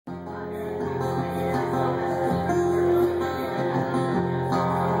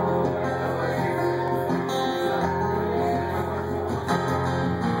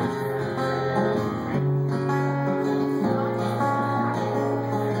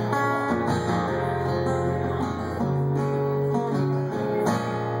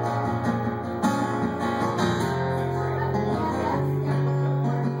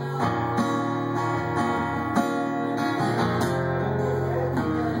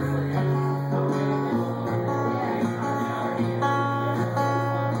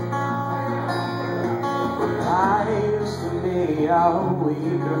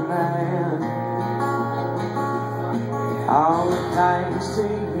next to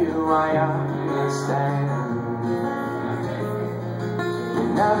you I understand. You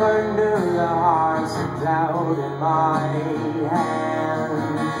never knew the hearts of doubt in my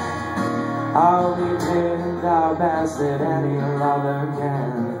hand. Oh, we did our best that any lover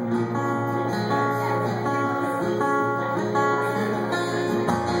can.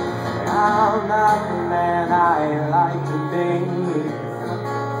 I'm not the man I like to be.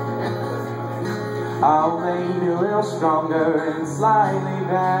 Oh, maybe a little stronger and slightly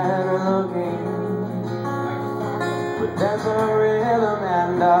better looking, but there's a rhythm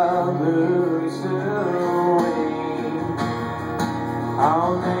and a blues to me.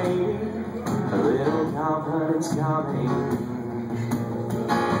 Oh, maybe a little confidence coming.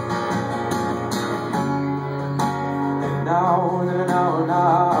 And no, no, no, no.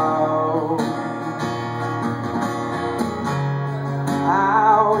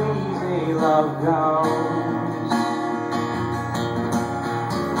 How easy love goes,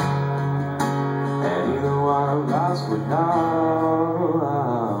 and either one of us would know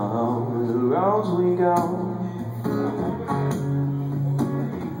the roads we go,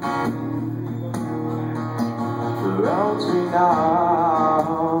 the roads we know.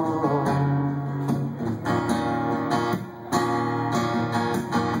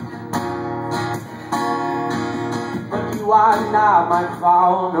 You are not my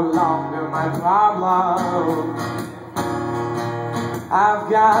fault, no longer my problem. I've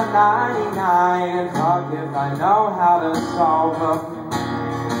got 99 and fuck if I know how to solve them.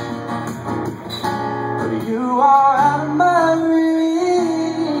 But you are out of my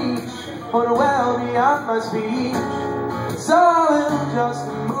reach, or well beyond my speech, so I will just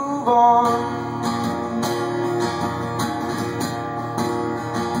move on.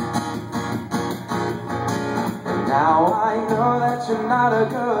 Now I know that you're not a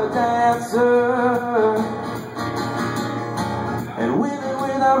good dancer, and with it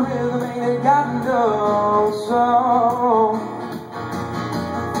without rhythm ain't it got no soul.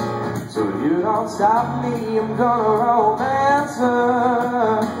 So if you don't stop me, I'm gonna romance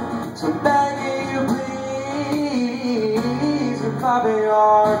her. So begging you please, if I'm in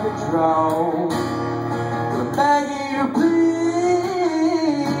your control. So begging you please,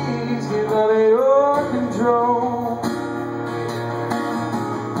 give up your control.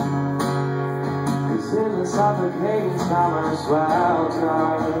 In the suffocating summer swelter,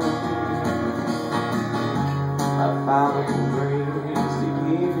 I found a breeze to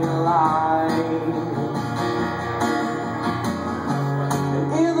keep you alive, and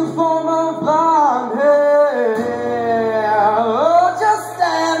in the form of blonde hair, oh, just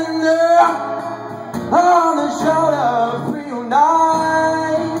stand there on the shoulder for your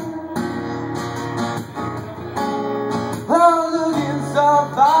night, oh, looking so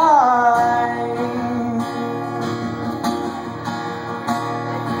fine.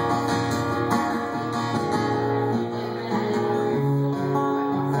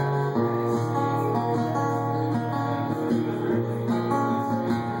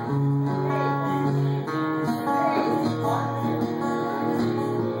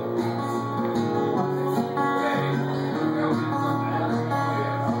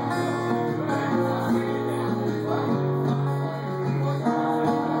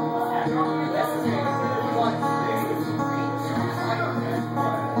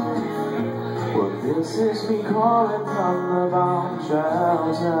 This is me calling from the bomb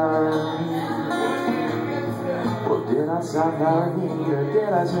shelter. Well, did I suffer here or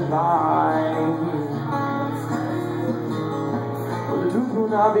did I survive? Well, the truth will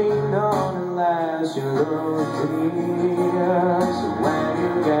not be known unless you look here. So when you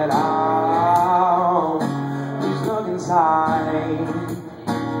get out, please look inside.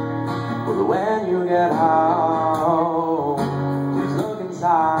 Well, when you get out, please look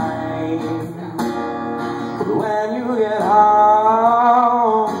inside. When you get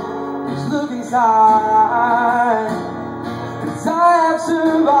home, just look inside. 'Cause I have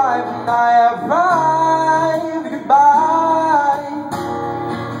survived and I have thrived. Goodbye.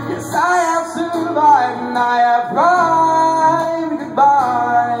 Yes, I have survived and I have thrived.